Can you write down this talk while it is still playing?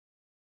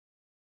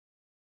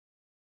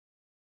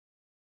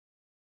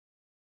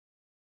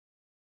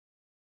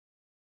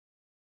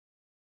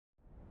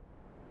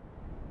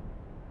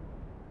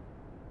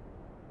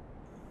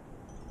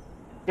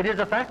It is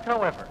a fact,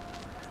 however,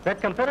 that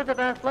competitive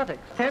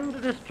athletics tend to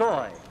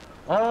destroy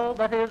all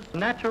that is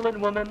natural in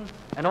women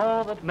and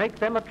all that makes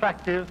them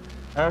attractive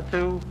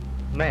to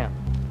men.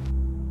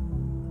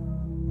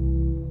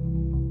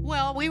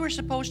 Well, we were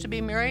supposed to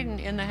be married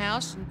in the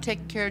house and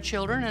take care of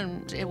children,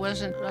 and it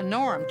wasn't a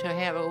norm to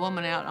have a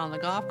woman out on the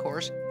golf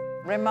course.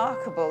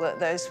 Remarkable that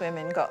those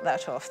women got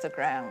that off the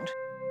ground.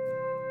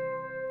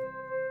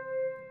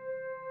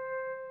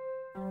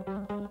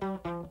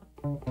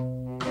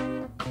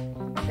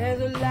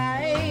 There's a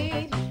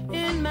light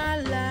in my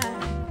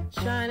life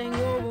shining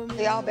over me.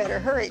 We all better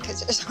hurry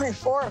because there's only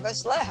 4 of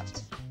us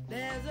left.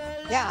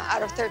 Yeah,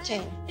 out of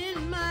 13.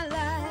 In my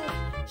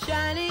life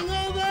shining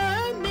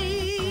over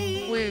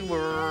me. We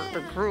were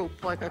a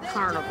group like a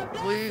carnival.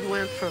 We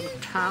went from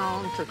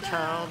town to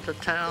town to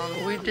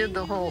town. We did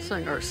the whole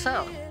thing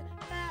ourselves.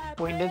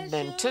 We didn't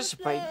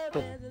anticipate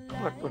that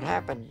what would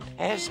happen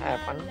has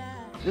happened.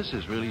 This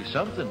is really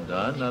something,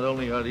 Don. Not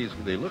only are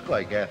they look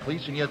like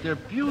athletes, and yet they're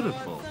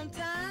beautiful.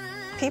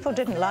 People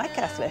didn't like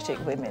athletic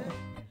women.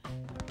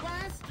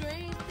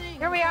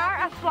 Here we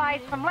are, a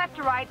slice from left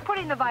to right,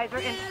 putting the visor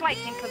in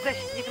slicing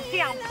position. You can see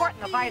how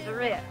important the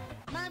visor is.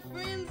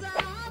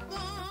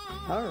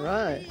 All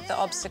right. The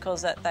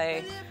obstacles that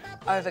they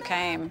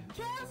overcame,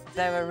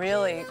 they were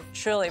really,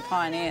 truly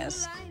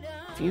pioneers.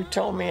 If you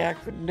told me I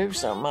could do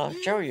something, I'll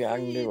show you I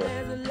can do it.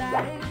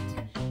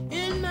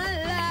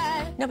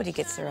 Nobody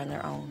gets there on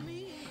their own.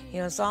 You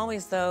know, it's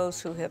always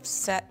those who have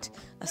set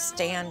a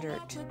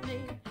standard,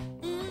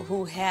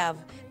 who have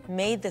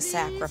made the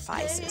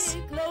sacrifices.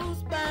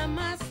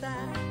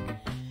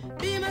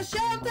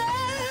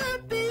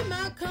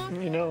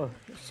 You know,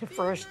 it's the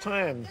first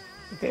time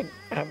that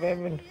I've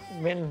ever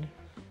been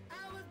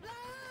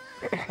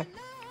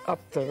up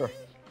there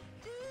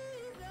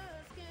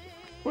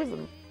with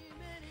them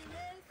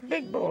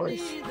big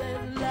boys.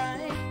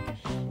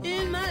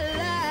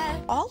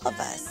 All of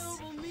us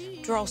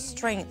draw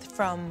strength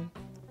from,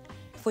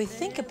 if we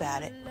think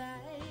about it,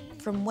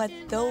 from what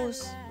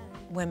those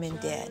women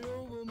did.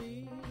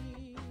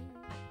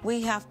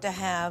 We have to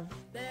have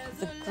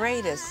the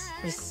greatest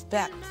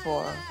respect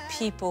for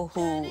people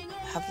who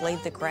have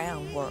laid the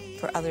groundwork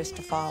for others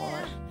to follow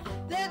it.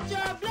 Let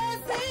your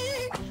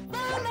blessing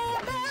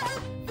follow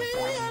back,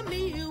 fill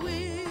me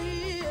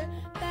with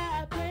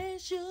thy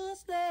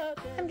precious love.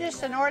 I'm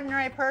just an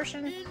ordinary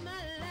person,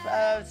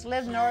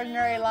 lived an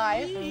ordinary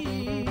life.